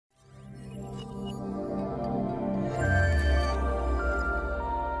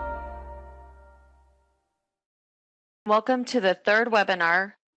Welcome to the third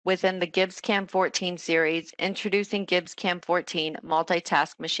webinar within the GibbsCAM 14 series, introducing GibbsCAM 14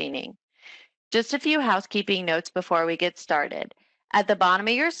 multitask machining. Just a few housekeeping notes before we get started. At the bottom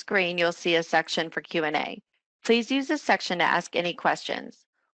of your screen, you'll see a section for Q&A. Please use this section to ask any questions.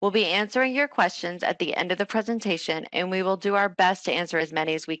 We'll be answering your questions at the end of the presentation, and we will do our best to answer as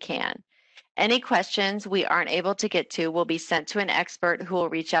many as we can. Any questions we aren't able to get to will be sent to an expert who will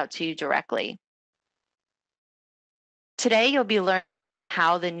reach out to you directly. Today, you'll be learning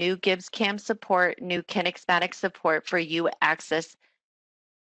how the new GibbsCAM support, new kinematics support for U-axis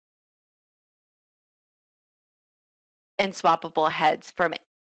and swappable heads from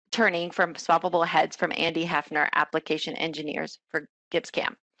turning from swappable heads from Andy Hefner, application engineers for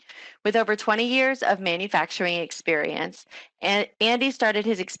GibbsCAM. With over 20 years of manufacturing experience, Andy started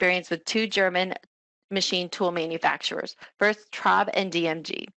his experience with two German machine tool manufacturers, first Traub and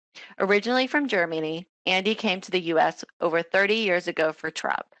DMG. Originally from Germany, Andy came to the U.S. over 30 years ago for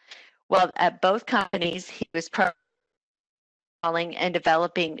Traub. While at both companies, he was installing and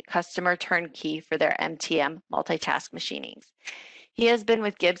developing customer turnkey for their MTM multitask machinings. He has been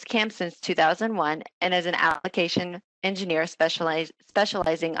with GibbsCAM since 2001 and is an application engineer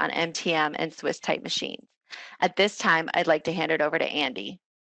specializing on MTM and Swiss type machines. At this time, I'd like to hand it over to Andy.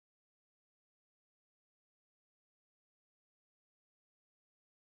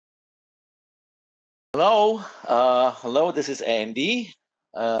 Hello, this is Andy.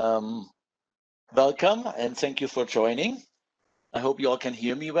 Welcome and thank you for joining. I hope you all can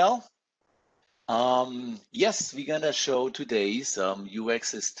hear me well. Yes, we're gonna show today some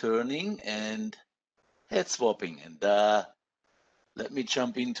U-axis turning and head swapping, and let me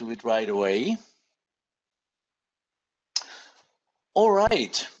jump into it right away. All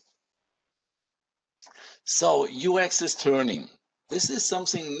right. So U-axis turning. This is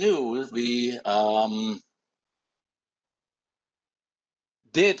something new we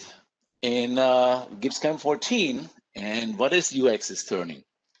did in GibbsCAM 14. And what is U-axis turning?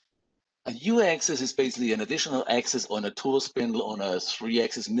 A U-axis is basically an additional axis on a tool spindle on a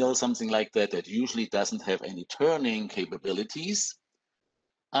 3-axis mill, something like that, that usually doesn't have any turning capabilities.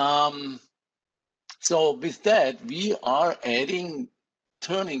 So with that, we are adding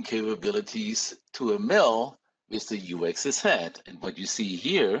turning capabilities to a mill with the U-axis head. And what you see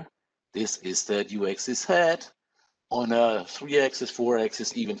here, this is that U-axis head on a 3-axis,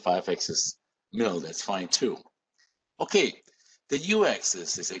 4-axis, even 5-axis mill. That's fine too. Okay, the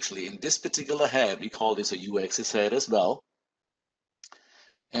U-axis is actually in this particular head. We call this a U-axis head as well.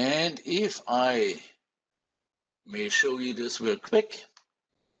 And if I may show you this real quick,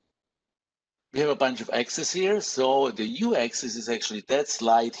 we have a bunch of axes here. So the U-axis is actually that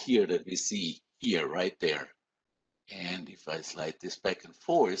slide here that we see here, right there. And if I slide this back and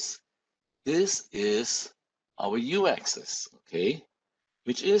forth, this is our U-axis, okay?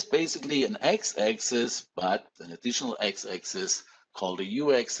 Which is basically an x-axis, but an additional x-axis called a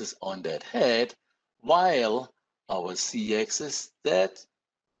u-axis on that head, while our c-axis, that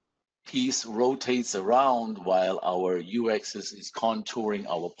piece rotates around while our u-axis is contouring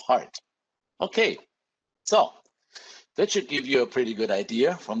our part. Okay, so that should give you a pretty good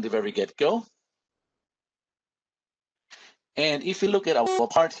idea from the very get-go. And if you look at our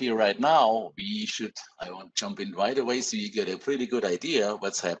part here right now, I want to jump in right away so you get a pretty good idea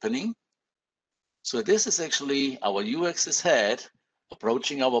what's happening. So this is actually our u-axis head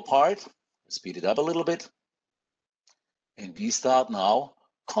approaching our part. Speed it up a little bit. And we start now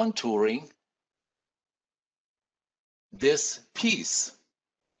contouring this piece.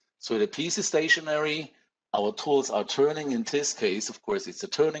 So the piece is stationary. Our tools are turning. In this case, of course, it's a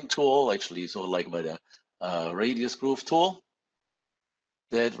turning tool, actually sort of like by the radius groove tool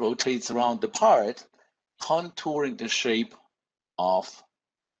that rotates around the part, contouring the shape of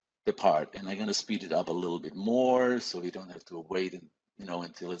the part. And I'm going to speed it up a little bit more so we don't have to wait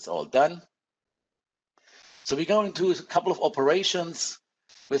until it's all done. So we're going to do a couple of operations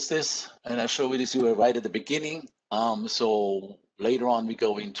with this, and I'll show you this right at the beginning. So later on, we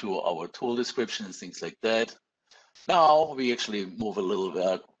go into our tool description and things like that. Now we actually move a little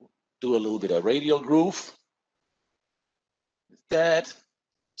bit, do a little bit of radial groove. With that.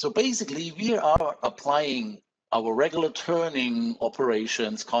 So basically, we are applying our regular turning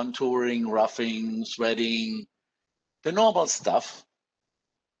operations, contouring, roughing, threading, the normal stuff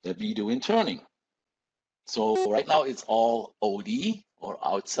that we do in turning. So right now it's all OD, or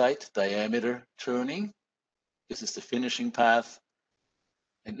outside diameter turning. This is the finishing path.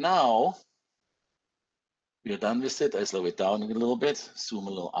 And now we are done with it. I slow it down a little bit, zoom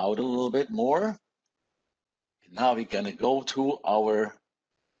a little out a little bit more. And now we're going to go to our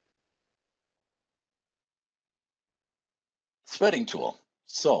threading tool.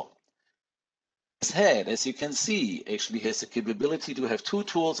 So this head, as you can see, actually has the capability to have two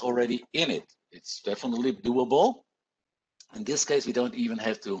tools already in it. It's definitely doable. In this case, we don't even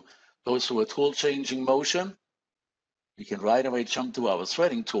have to go through a tool changing motion. We can right away jump to our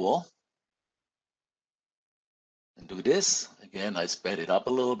threading tool and do this. Again, I sped it up a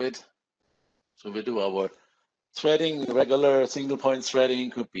little bit. So we do our threading, regular single point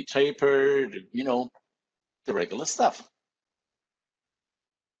threading, could be tapered, you know, the regular stuff.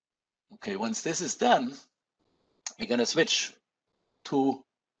 Okay, once this is done, we're going to switch to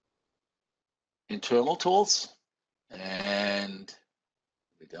internal tools and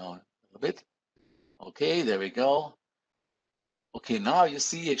down a little bit. Okay, there we go. Okay, now you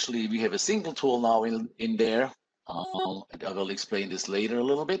see actually we have a single tool now in there. And I will explain this later a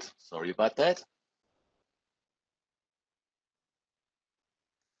little bit. Sorry about that.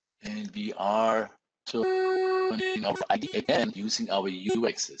 And we are turning our ID again using our U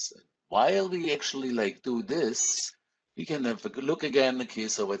axis. While we actually like do this, we can have a look again. Okay,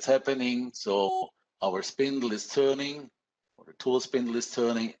 so what's happening? So our spindle is turning, or the tool spindle is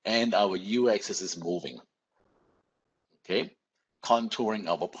turning, and our U axis is moving. Okay, contouring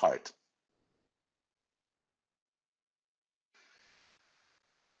our part.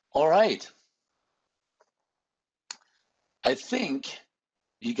 All right. I think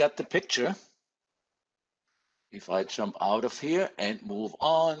you got the picture. If I jump out of here and move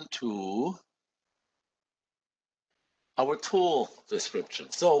on to our tool description.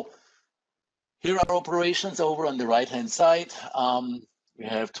 So here are operations over on the right-hand side. We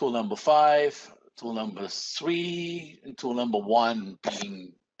have tool number 5, tool number 3, and tool number 1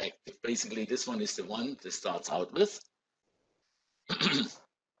 being active. Basically, this one is the one that starts out with.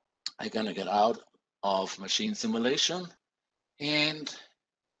 I'm gonna get out of machine simulation, and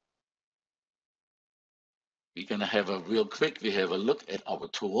we're gonna have a real quick, we have a look at our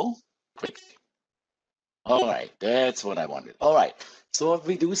tool. Quick. All right, that's what I wanted. All right, so what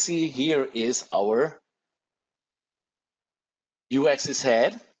we do see here is our U-axis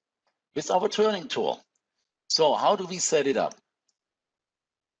head with our turning tool. So how do we set it up?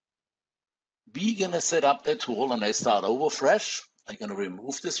 We're gonna set up the tool, and I start over fresh. I'm gonna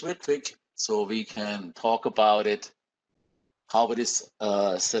remove this real quick so we can talk about it, how it is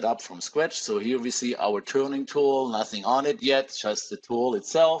set up from scratch. So here we see our turning tool, nothing on it yet, just the tool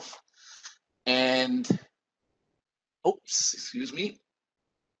itself. And, oops, excuse me.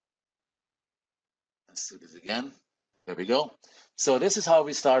 Let's do this again. There we go. So this is how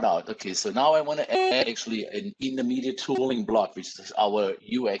we start out. Okay, so now I want to add actually an intermediate tooling block, which is our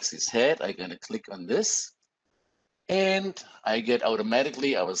U-axis head. I'm going to click on this, and I get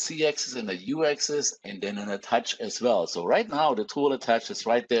automatically our C-axis and the U-axis, and then an attach as well. So right now the tool attaches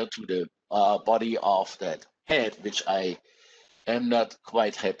right there to the body of that head, which I am not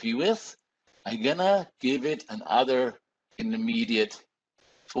quite happy with. I'm gonna give it another intermediate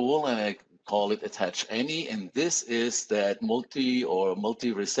tool, and I call it attach any, and this is that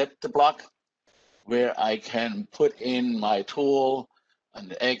multi-receptor block where I can put in my tool on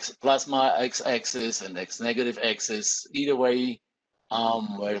the X plus my X-axis and X negative axis, either way,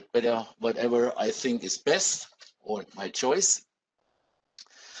 whatever I think is best or my choice.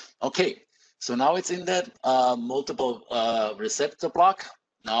 Okay, so now it's in that multiple receptor block.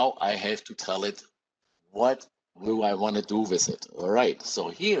 Now I have to tell it what do I want to do with it. All right, so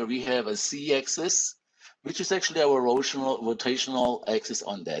here we have a C-axis, which is actually our rotational axis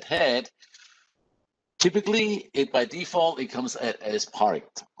on that head. Typically, by default, it comes as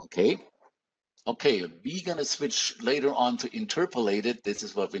parked, okay? Okay, we're gonna switch later on to interpolated. This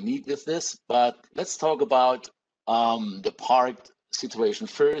is what we need with this, but let's talk about the parked situation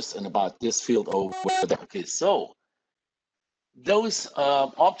first and about this field over there. Okay, so those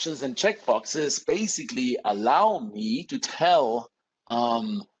options and checkboxes basically allow me to tell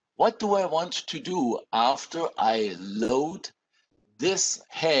what do I want to do after I load this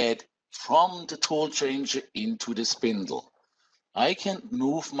head from the tool changer into the spindle. I can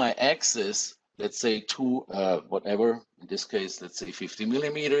move my axis, let's say to whatever, in this case, let's say 50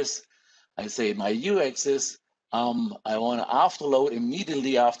 millimeters. I say my U-axis, I want to afterload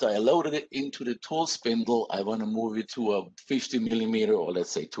immediately after I loaded it into the tool spindle. I want to move it to a 50 millimeter, or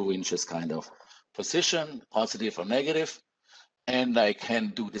let's say 2 inches kind of position, positive or negative. And I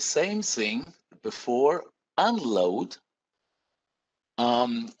can do the same thing before unload.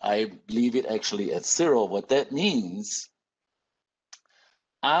 I leave it actually at 0. What that means,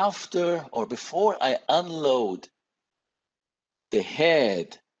 after or before I unload the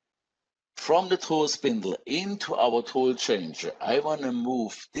head from the tool spindle into our tool changer, I want to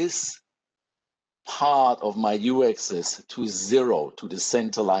move this part of my U-axis to 0, to the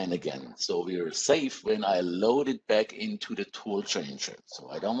center line again. So we're safe when I load it back into the tool changer. So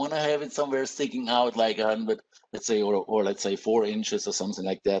I don't want to have it somewhere sticking out like 100, let's say, or let's say 4 inches or something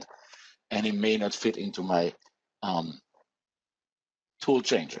like that, and it may not fit into my tool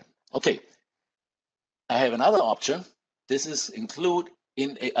changer. Okay, I have another option. This is include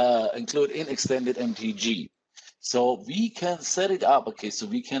in extended MTG. So we can set it up. Okay, so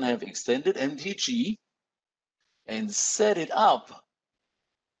we can have extended MTG and set it up.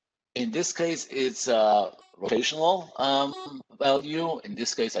 In this case, it's a rotational value. In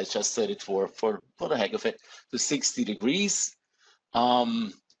this case, I just set it for the heck of it to 60 degrees.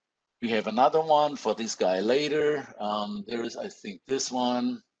 We have another one for this guy later. There is, I think, this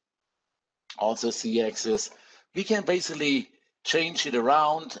one, also C-axis. We can basically change it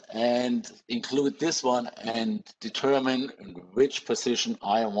around and include this one and determine which position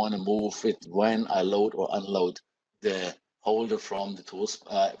I want to move it when I load or unload the holder from the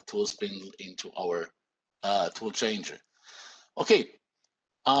tool spindle into our tool changer. Okay,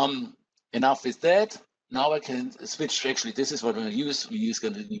 enough with that. Now I can switch. Actually, this is what we're going to use. We're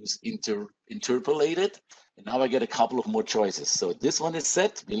going to use interpolated. And now I get a couple of more choices. So this one is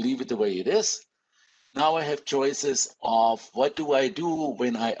set. We leave it the way it is. Now I have choices of what do I do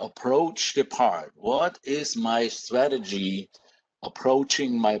when I approach the part? What is my strategy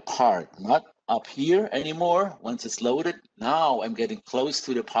approaching my part? Not up here anymore. Once it's loaded, now I'm getting close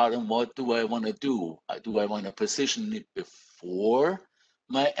to the part, and what do I want to do? Do I want to position it before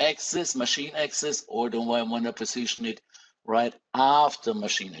my axis, machine axis, or do I want to position it right after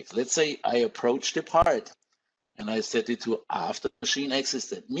machine axis? Let's say I approach the part and I set it to after machine axis.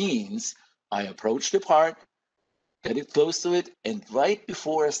 That means I approach the part, get it close to it, and right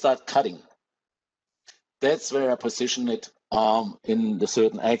before I start cutting, that's where I position it in the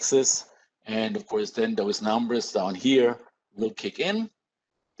certain axis. And of course, then those numbers down here will kick in.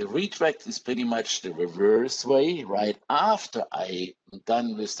 The retract is pretty much the reverse way, right after I'm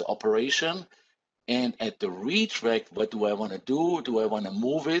done with the operation. And at the retract, what do I want to do? Do I want to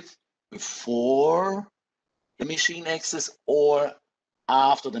move it before the machine axis or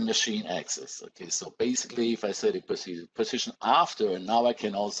after the machine axis? Okay, so basically, if I set a position after, and now I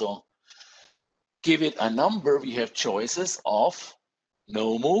can also give it a number. We have choices of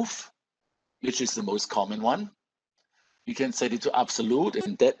no move, which is the most common one. We can set it to absolute,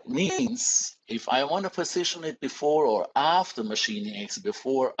 and that means if I want to position it before or after machining axis,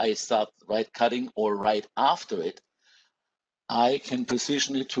 before I start right cutting or right after it, I can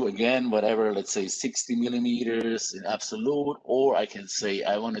position it to, again, whatever, let's say 60 millimeters in absolute, or I can say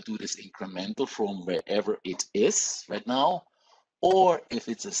I want to do this incremental from wherever it is right now. Or if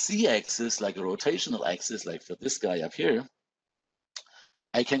it's a C-axis, like a rotational axis, like for this guy up here,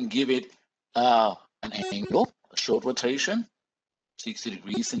 I can give it an angle, a short rotation, 60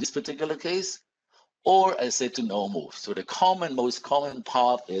 degrees in this particular case, or I set to no move. So the most common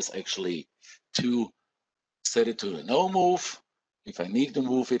part is actually to set it to the no move. If I need to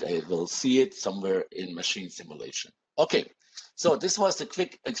move it, I will see it somewhere in machine simulation. Okay, so this was the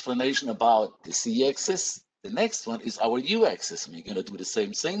quick explanation about the C-axis. The next one is our U-axis. We're going to do the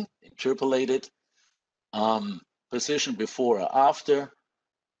same thing, interpolate it, position before or after.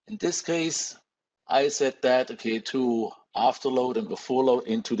 In this case, I set that, okay, to after load and before load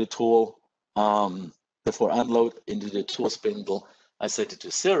into the tool, before unload into the tool spindle. I set it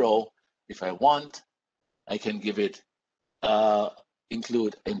to 0. If I want, I can give it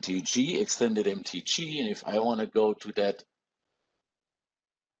include MTG, extended MTG, and if I want to go to that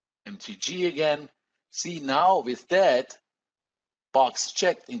MTG again, see now with that box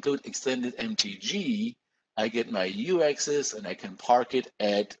checked, include extended MTG, I get my U-axis and I can park it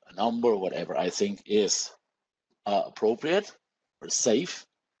at a number, whatever I think is appropriate or safe.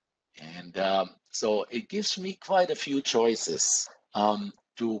 And so it gives me quite a few choices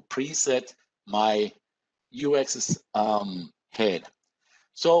to preset my U-axis head.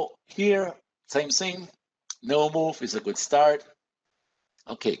 So here, same thing, no move is a good start.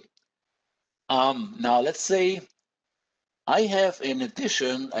 Okay. Now let's say I have, in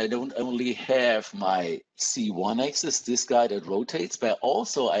addition, I don't only have my C1 axis, this guy that rotates, but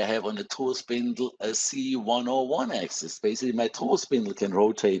also I have on the tool spindle a C101 axis. Basically, my tool spindle can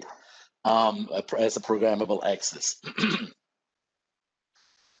rotate as a programmable axis.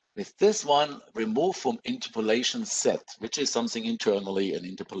 With this one, remove from interpolation set, which is something internally an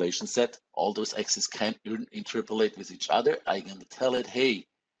interpolation set. All those axes can interpolate with each other. I can tell it, hey,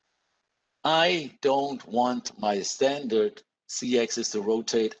 I don't want my standard C-axis to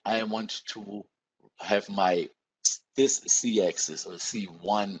rotate. I want to have this C-axis or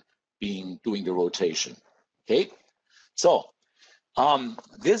C1 doing the rotation. Okay, so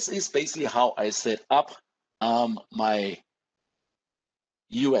this is basically how I set up my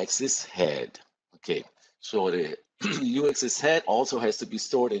U-axis head. Okay, so the U-axis head also has to be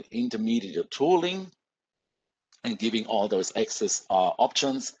stored in intermediate tooling and giving all those access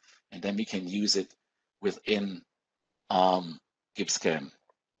options, and then we can use it within GibbsCAM.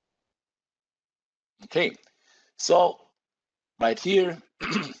 Okay, so right here,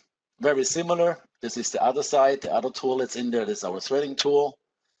 very similar. This is the other side, the other tool that's in there. This is our threading tool.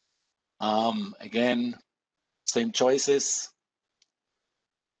 Again, same choices.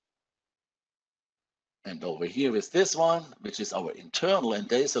 And over here is this one, which is our internal, and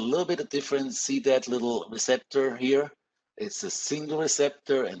there's a little bit of difference. See that little receptor here? It's a single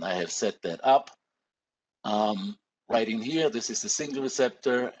receptor, and I have set that up. Right in here, this is the single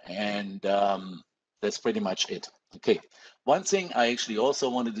receptor, and that's pretty much it. Okay, one thing I actually also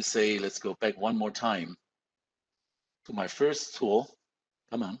wanted to say, let's go back one more time to my first tool.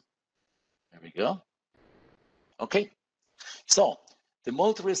 Come on, there we go. Okay, so the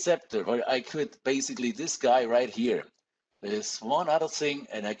multi-receptor, where I could basically, this guy right here, there's one other thing,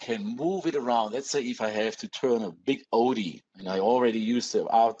 and I can move it around. Let's say if I have to turn a big OD, and I already used the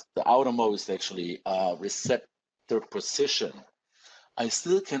outermost actually receptor position, I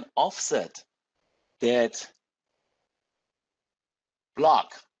still can offset that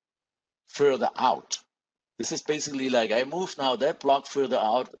block further out. This is basically like I move now that block further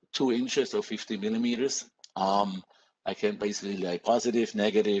out 2 inches or 50 millimeters. I can basically like positive,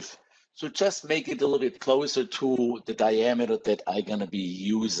 negative. So just make it a little bit closer to the diameter that I'm gonna be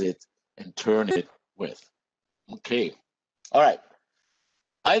use it and turn it with. Okay, all right.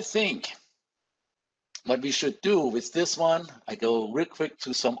 I think what we should do with this one, I go real quick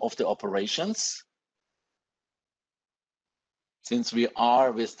to some of the operations. Since we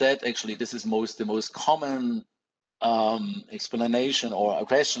are with that, actually, this is the most common explanation or a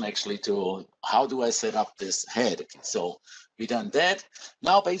question actually to how do I set up this head. Okay, so we done that.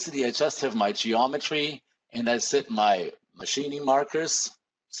 Now basically I just have my geometry and I set my machining markers,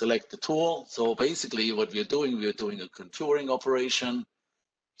 select the tool. So basically what we're doing a contouring operation.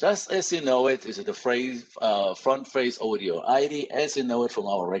 Just as you know it, is it a front face audio ID as you know it from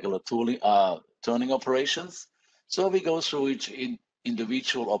our regular tooling, turning operations. So we go through each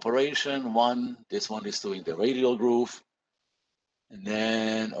individual operation. This one is doing the radial groove. And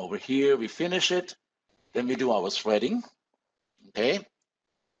then over here, we finish it. Then we do our threading. Okay.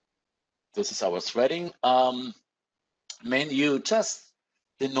 This is our threading menu, just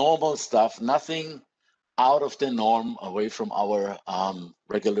the normal stuff, nothing out of the norm away from our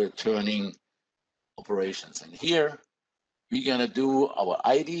regular turning operations. And here, we're gonna do our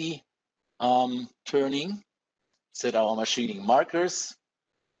ID turning, set our machining markers,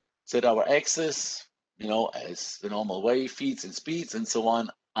 set our axis, you know, as the normal way, feeds and speeds and so on.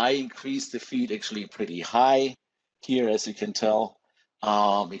 I increase the feed actually pretty high here, as you can tell,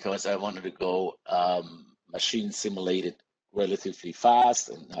 because I wanted to go machine simulated relatively fast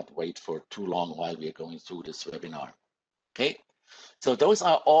and not wait for too long while we are going through this webinar. Okay, so those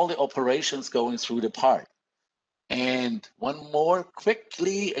are all the operations going through the part. And one more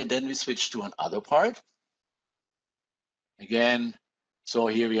quickly, and then we switch to another part. Again, so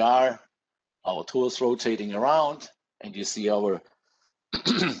here we are, our tools rotating around, and you see our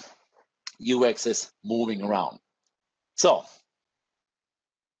U-axis moving around. So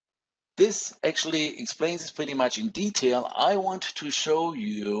this actually explains this pretty much in detail. I want to show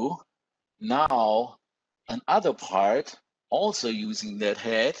you now another part, also using that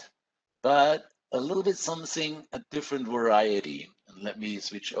head, but a little bit something, a different variety. And let me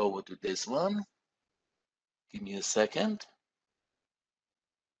switch over to this one. Give me a second.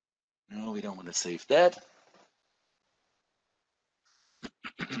 No, we don't want to save that.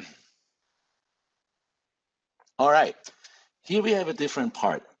 All right, here we have a different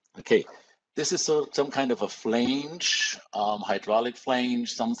part. Okay, this is some kind of a flange, hydraulic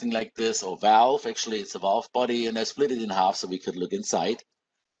flange, something like this, or valve. Actually, it's a valve body, and I split it in half so we could look inside.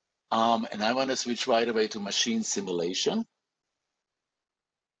 And I want to switch right away to machine simulation.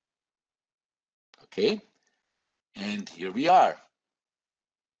 Okay, and here we are.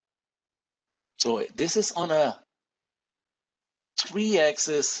 So this is on a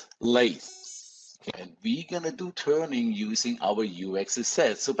 3-axis lathe. Okay, and we're gonna do turning using our U-axis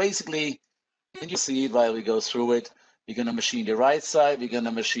set. So basically, and you see it while we go through it, we're gonna machine the right side, we're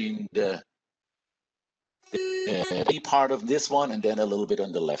gonna machine the B part of this one, and then a little bit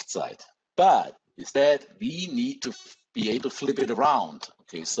on the left side. But instead, we need to be able to flip it around.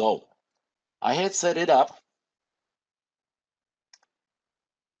 Okay, so I had set it up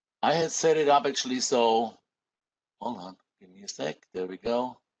I had set it up actually, so hold on, give me a sec. There we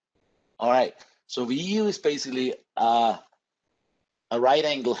go. All right, so we use basically a right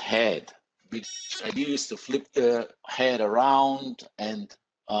angle head, which I use to flip the head around and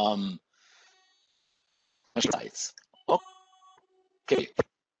sides. Okay,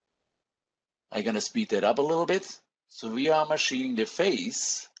 I'm gonna speed that up a little bit. So we are machining the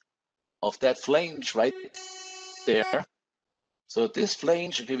face of that flange right there. So this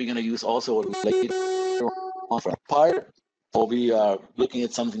flange, okay, we're gonna use also later on for a part, or we are looking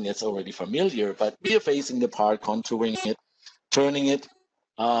at something that's already familiar, but we are facing the part, contouring it, turning it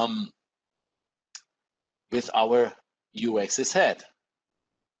with our U-axis head.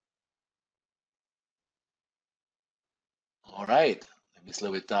 All right, let me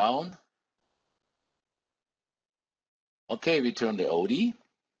slow it down. Okay, we turn the OD.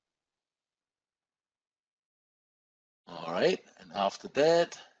 All right, and after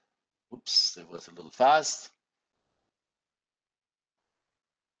that, oops, that was a little fast.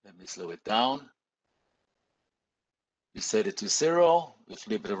 Let me slow it down. We set it to 0, we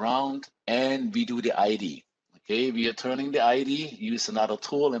flip it around, and we do the ID. Okay, we are turning the ID, use another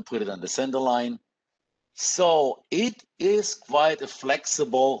tool and put it on the center line. So it is quite a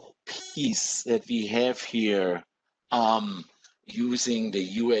flexible piece that we have here, using the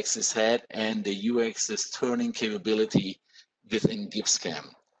U-axis head and the U-axis turning capability within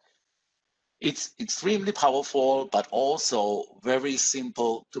GibbsCAM. It's extremely powerful, but also very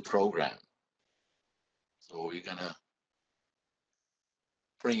simple to program. So we're gonna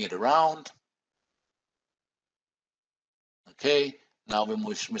bring it around. Okay, now we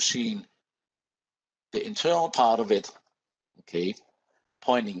machine the internal part of it. Okay,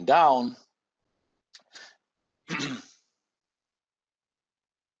 pointing down.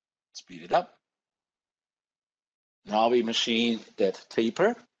 Speed it up. Now we machine that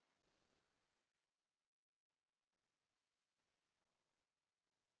taper.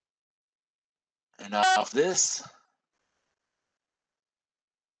 And after this,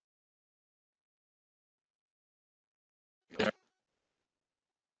 you're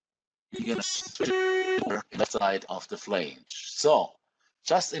gonna switch over the left side of the flange. So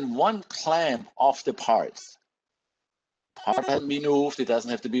just in one clamp of the part hasn't been moved, it doesn't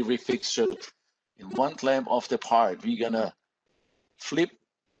have to be refixtured. In one clamp of the part, we're gonna flip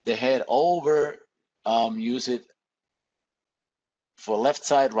the head over, use it for left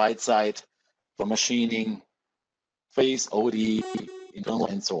side, right side, for machining, face, OD, internal,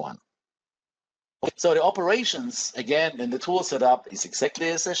 and so on. So the operations, again, and the tool setup is exactly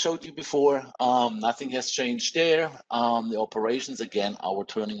as I showed you before. Nothing has changed there. The operations, again, our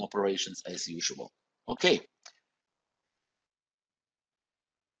turning operations as usual. Okay.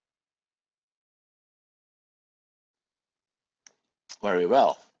 Very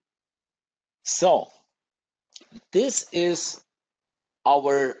well. So this is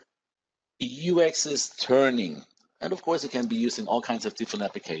our U-axis turning. And of course, it can be used in all kinds of different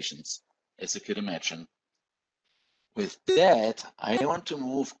applications, as you could imagine. With that, I want to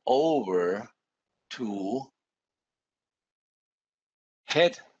move over to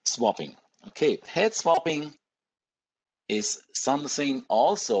head swapping. Okay, head swapping is something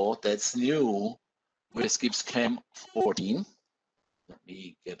also that's new with GibbsCAM 14. Let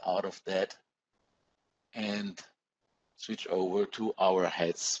me get out of that and switch over to our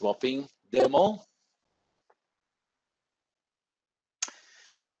head swapping demo.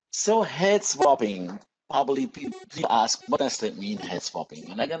 So head swapping, probably people ask, what does that mean, head swapping?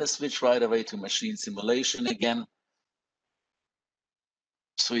 And I'm gonna switch right away to machine simulation again.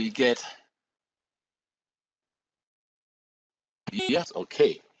 So you get, yes,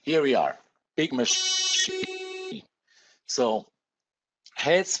 okay, here we are, big machine. So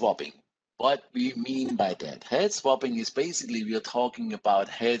head swapping, what we mean by that? Head swapping is basically, we are talking about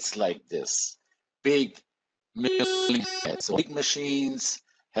heads like this, big milling heads. So big machines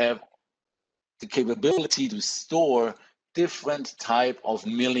have the capability to store different type of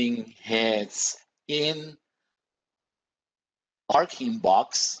milling heads in parking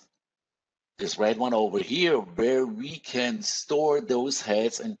box, this red one over here, where we can store those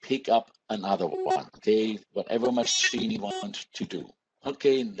heads and pick up another one, okay, whatever machine you want to do.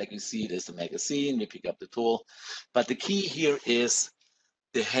 Okay, like you see, there's the magazine, we pick up the tool, but the key here is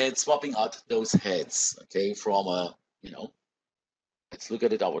the head, swapping out those heads, okay, from a, let's look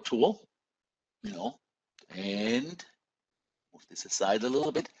at it, our tool, and move this aside a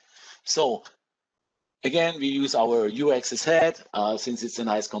little bit. So again, we use our U-axis head, since it's a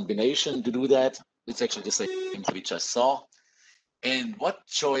nice combination to do that. It's actually the same we just saw. And what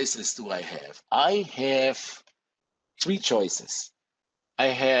choices do I have? I have 3 choices. I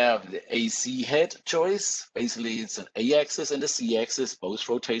have the AC head choice. Basically, it's an A axis and a C axis, both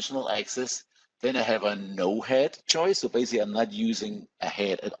rotational axis. Then I have a no head choice. So basically, I'm not using a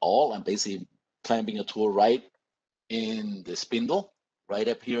head at all. I'm basically clamping a tool right in the spindle, right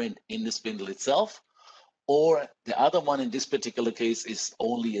up here in the spindle itself. Or the other one in this particular case is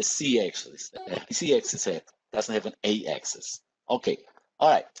only a C axis head, doesn't have an A axis. Okay, all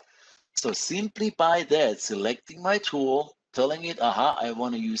right. So simply by that, selecting my tool, telling it, aha, I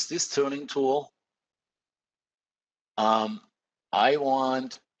want to use this turning tool. I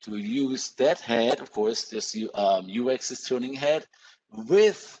want to use that head, of course, this U-axis turning head,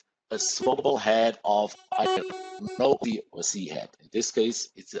 with a swappable head of either no C or C head. In this case,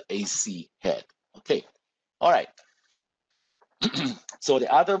 it's an AC head. Okay, all right. So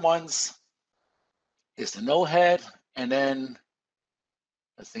the other ones is the no head, and then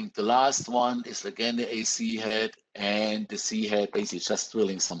I think the last one is again the AC head, and the C head basically just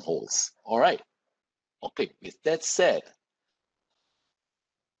drilling some holes. All right. Okay, with that said,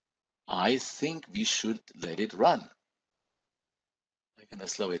 I think we should let it run. I'm going to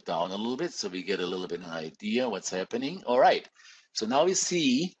slow it down a little bit so we get a little bit of an idea what's happening. All right. So now we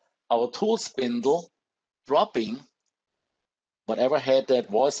see our tool spindle dropping whatever head that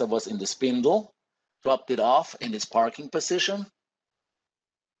was in the spindle, dropped it off in its parking position,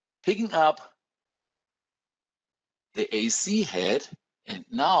 picking up the AC head, and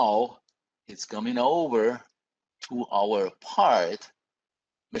now it's coming over to our part,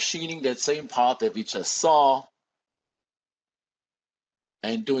 machining that same part that we just saw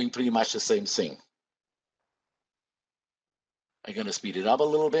and doing pretty much the same thing. I'm going to speed it up a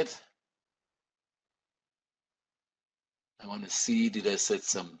little bit. I want to see, did I set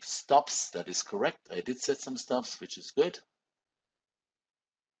some stops? That is correct. I did set some stops, which is good.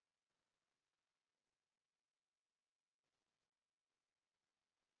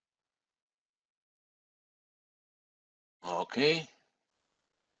 Okay.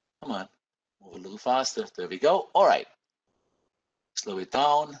 Come on. Move a little faster. There we go. All right. Slow it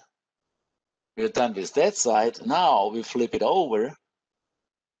down. We're done with that side. Now we flip it over,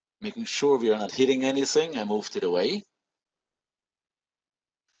 making sure we are not hitting anything. I moved it away.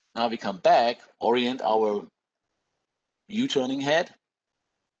 Now we come back, orient our U-turning head.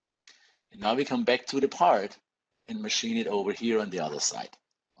 And now we come back to the part and machine it over here on the other side.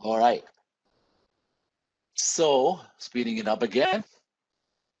 All right. So speeding it up again.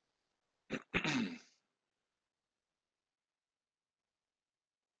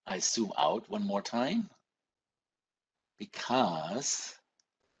 I zoom out one more time because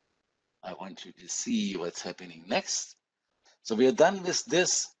I want you to see what's happening next. So we are done with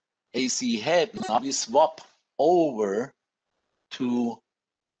this AC head. Now we swap over to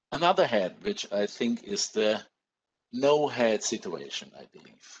another head, which I think is the no head situation, I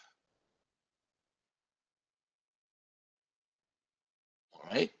believe. All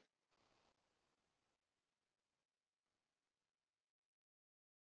right.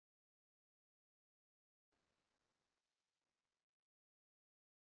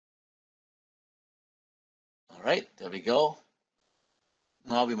 All right, there we go.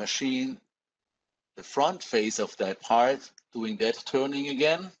 Now we machine the front face of that part, doing that turning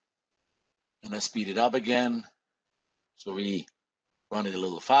again. And I speed it up again. So we run it a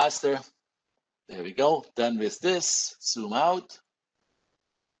little faster. There we go. Done with this. Zoom out.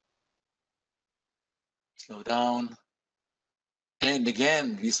 Slow down. And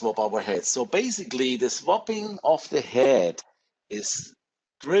again, we swap our heads. So basically, the swapping of the head is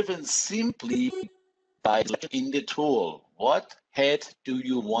driven simply by in the tool. What head do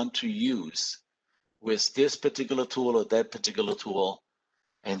you want to use with this particular tool or that particular tool,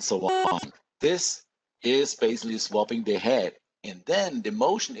 and so on? This is basically swapping the head. And then the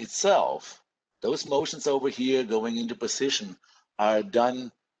motion itself, those motions over here going into position, are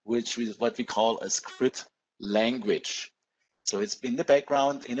done with what we call a script language. So it's in the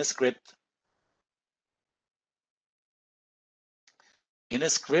background in a script. In a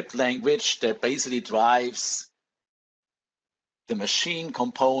script language that basically drives the machine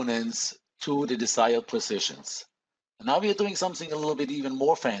components to the desired positions. And now we are doing something a little bit even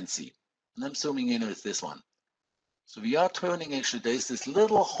more fancy. And I'm zooming in with this one. So we are turning, actually, there's this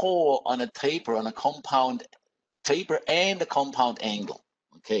little hole on a taper, on a compound taper and a compound angle.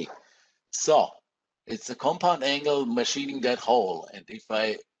 Okay, so it's a compound angle machining that hole. And if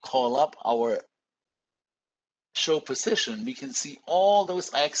I call up our show position, we can see all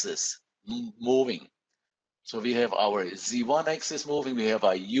those axes moving. So we have our Z1 axis moving, we have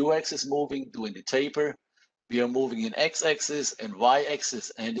our U axis moving, doing the taper. We are moving in X axis and Y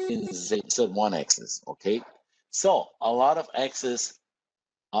axis and in Z1 axis, okay? So a lot of axes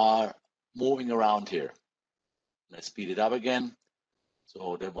are moving around here. Let's speed it up again.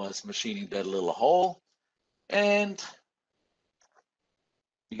 So that was machining that little hole, and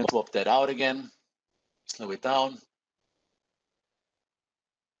we can swap that out again, slow it down.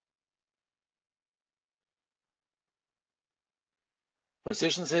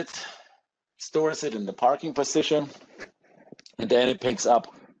 Positions it, stores it in the parking position, and then it picks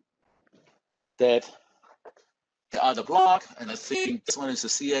up that the other block, and I think this one is a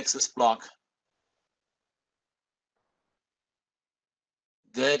Z-axis block.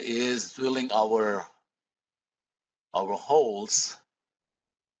 That is drilling our holes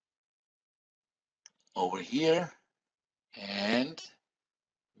over here, and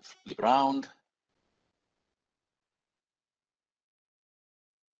flip around.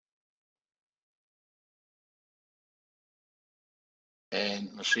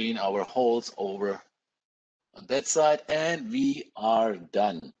 And machine our holes over on that side, and we are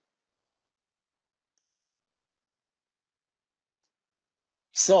done.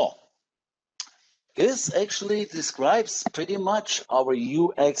 So this actually describes pretty much our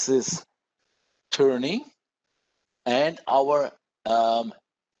U-axis turning and our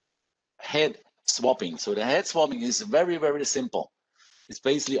head swapping. So the head swapping is very, very simple. It's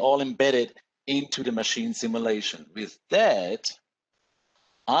basically all embedded into the machine simulation. With that,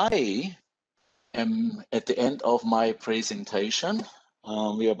 I am at the end of my presentation.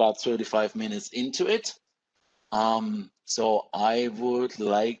 We're about 35 minutes into it. So I would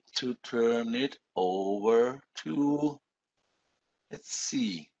like to turn it over to, let's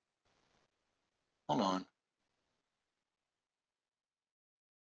see, hold on.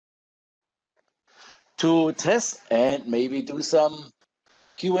 To test and maybe do some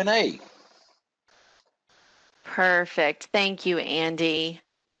Q&A. Perfect. Thank you, Andy.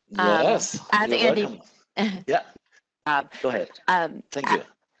 Yes, as you're Andy, welcome. Yeah, go ahead. Thank you.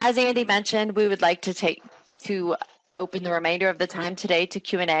 As Andy mentioned, we would like to open the remainder of the time today to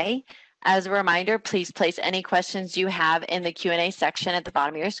Q&A. As a reminder, please place any questions you have in the Q&A section at the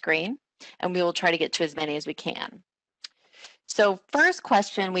bottom of your screen, and we will try to get to as many as we can. So first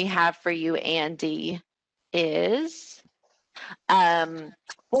question we have for you, Andy, is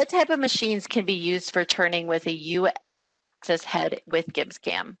what type of machines can be used for turning with a U-axis head with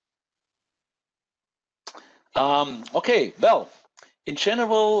GibbsCAM? Okay, well, in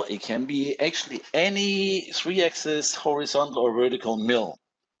general, it can be actually any 3-axis horizontal or vertical mill.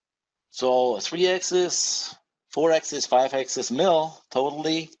 So 3-axis, 4-axis, 5-axis mill,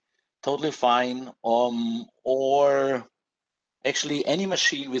 totally fine. Or actually any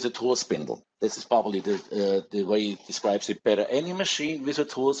machine with a tool spindle. This is probably the way it describes it better. Any machine with a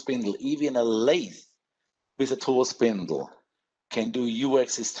tool spindle, even a lathe with a tool spindle, can do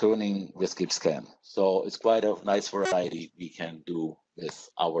U-axis turning with GibbsCAM. So it's quite a nice variety we can do with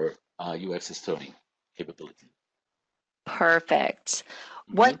our U-axis turning capability. Perfect.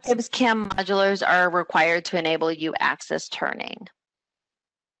 What GibbsCAM modulars are required to enable U-axis turning?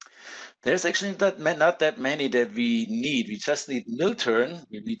 There's actually not that many that we need. We just need mill turn.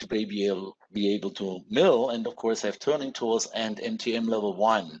 We need to be able to mill, and of course have turning tools and MTM level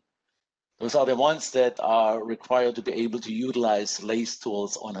 1. Those are the ones that are required to be able to utilize lathe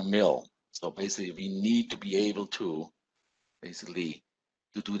tools on a mill. So basically, we need to be able to basically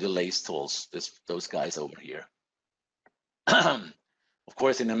to do the lathe tools. Those guys over here. Of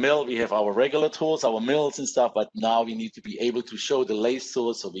course, in the mill, we have our regular tools, our mills and stuff, but now we need to be able to show the lathe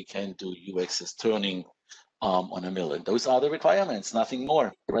tools so we can do U-axis turning on a mill. And those are the requirements, nothing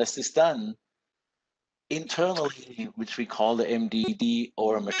more. The rest is done internally, which we call the MDD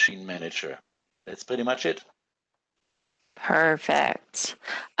or machine manager. That's pretty much it. Perfect.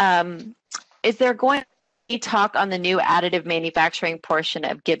 Is there going to be talk on the new additive manufacturing portion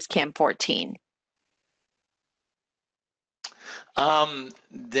of GibbsCAM 14?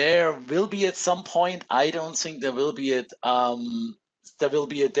 There will be at some point. I don't think there will be a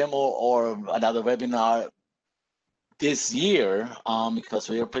demo or another webinar this year because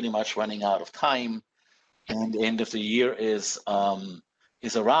we are pretty much running out of time, and the end of the year is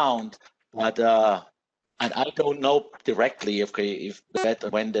around. But and I don't know directly if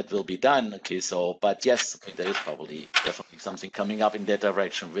when that will be done. Okay, so but yes, okay, there is probably definitely something coming up in that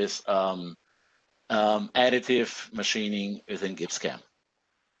direction with additive machining within GibbsCAM.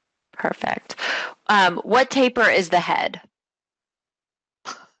 Perfect. What taper is the head?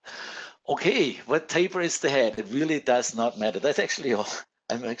 Okay, what taper is the head? It really does not matter. That's actually,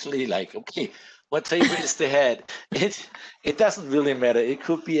 I'm actually like, okay, what taper is the head? It doesn't really matter. It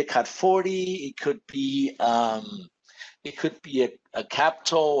could be a cut 40. It could be a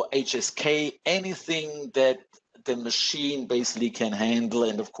Capto, HSK, anything the machine basically can handle,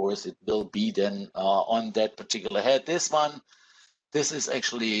 and of course it will be then on that particular head. This is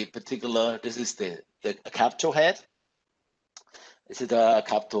actually particular, this is the Capto head. Is it a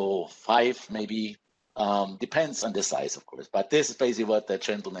Capto 5 maybe? Depends on the size, of course, but this is basically what the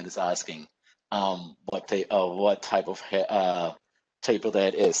gentleman is asking, what type of taper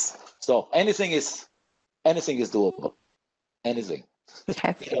that is. So anything is doable, anything.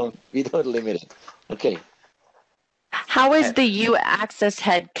 Okay. we don't limit it. Okay. How is the U-axis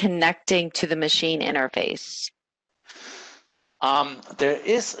head connecting to the machine interface? There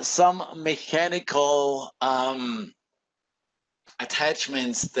is some mechanical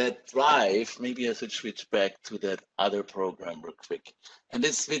attachments that drive. Maybe I should switch back to that other program real quick. And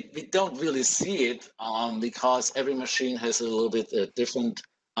this we don't really see it because every machine has a little bit different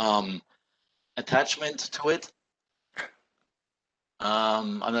attachment to it.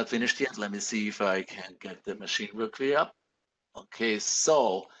 I'm not finished yet. Let me see if I can get the machine real quick up. Okay,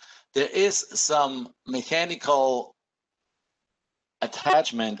 so there is some mechanical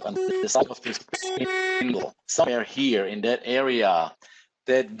attachment on the side of this spindle somewhere here in that area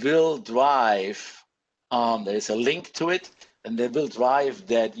that will drive, there is a link to it, and that will drive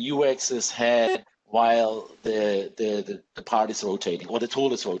that U-axis head while the part is rotating, or the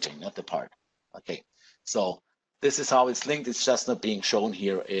tool is rotating, not the part. Okay, so this is how it's linked. It's just not being shown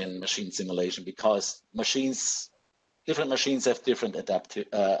here in machine simulation because different machines have different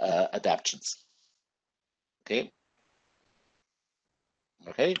adaptions. Okay.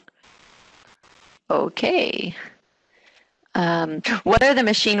 Okay. Okay. What are the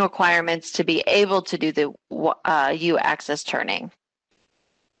machine requirements to be able to do the U-axis turning?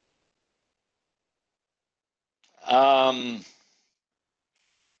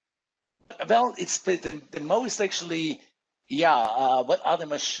 Well, it's the most actually, yeah. What are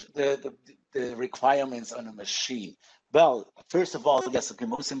the requirements on a machine? Well, first of all, yes, the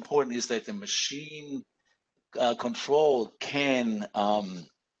most important is that the machine control can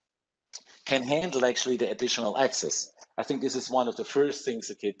handle actually the additional access. I think this is one of the first things,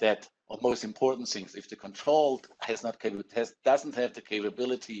 okay, that, or most important things. If the control doesn't have the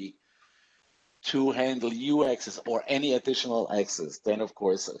capability to handle U-axis or any additional axis, then of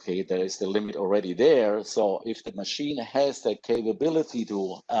course, okay, there is the limit already there. So if the machine has the capability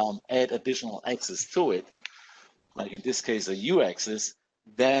to add additional axis to it, like in this case a U-axis,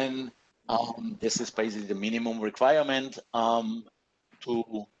 then this is basically the minimum requirement to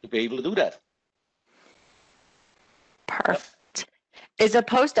be able to do that. Perfect. Yep. Is a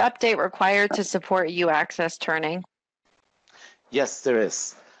post update required to support U-axis turning? Yes, there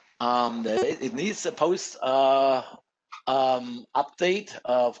is. It needs a post update.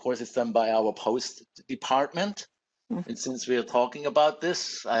 Of course, it's done by our post department. Mm-hmm. And since we are talking about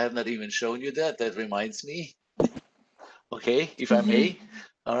this, I have not even shown you that. That reminds me. Okay, if I may.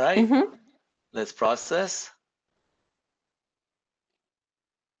 All right. Mm-hmm. Let's process.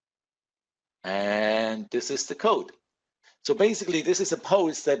 And this is the code. So basically, this is a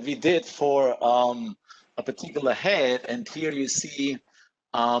post that we did for a particular head. And here you see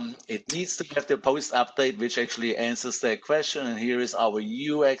it needs to have the post update, which actually answers that question. And here is our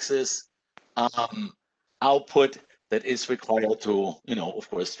U-axis output that is required to, of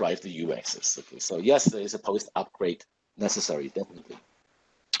course, drive the U-axis. Okay, so yes, there is a post upgrade necessary, definitely.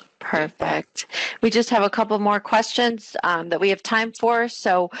 Perfect. We just have a couple more questions that we have time for.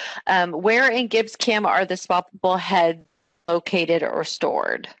 So where in GibbsCAM are the swappable heads located or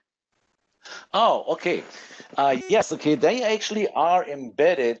stored? Oh, okay. Yes, okay. They actually are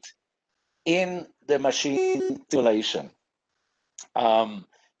embedded in the machine simulation.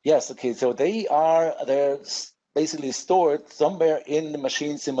 Yes, okay. So they're basically stored somewhere in the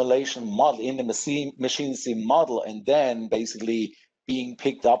machine simulation model, in the machine sim model, and then basically being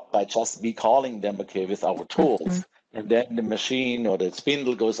picked up by just me calling them, okay, with our tools. Mm-hmm. And then the machine or the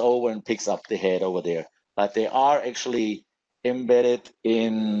spindle goes over and picks up the head over there. But they are actually embedded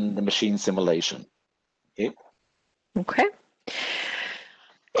in the machine simulation. Okay. Okay.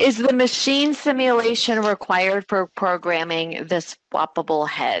 Is the machine simulation required for programming the swappable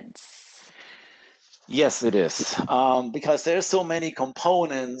heads? Yes, it is. Because there's so many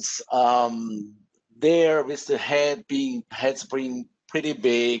components there, with the heads being pretty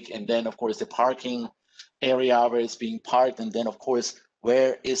big, and then of course the parking area where it's being parked, and then of course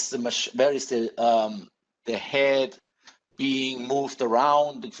where is the head being moved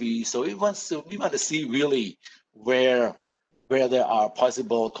around. So we want to see really where there are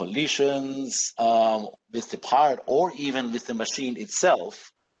possible collisions with the part or even with the machine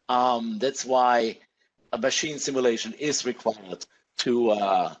itself. That's why a machine simulation is required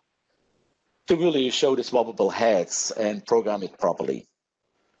to to really show the swappable heads and program it properly.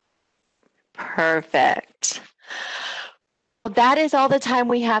 Perfect. Well, that is all the time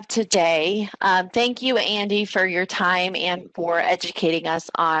we have today. Thank you, Andy, for your time and for educating us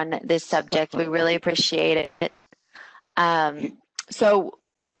on this subject. We really appreciate it. So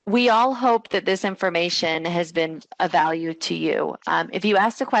we all hope that this information has been of value to you. If you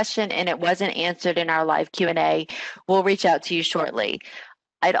asked a question and it wasn't answered in our live Q&A, we'll reach out to you shortly.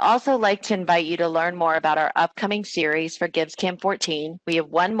 I'd also like to invite you to learn more about our upcoming series for GibbsCAM 14. We have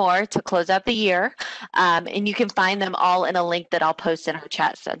one more to close out the year, and you can find them all in a link that I'll post in our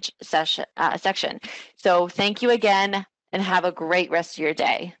chat section. So thank you again, and have a great rest of your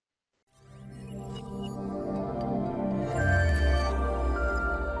day.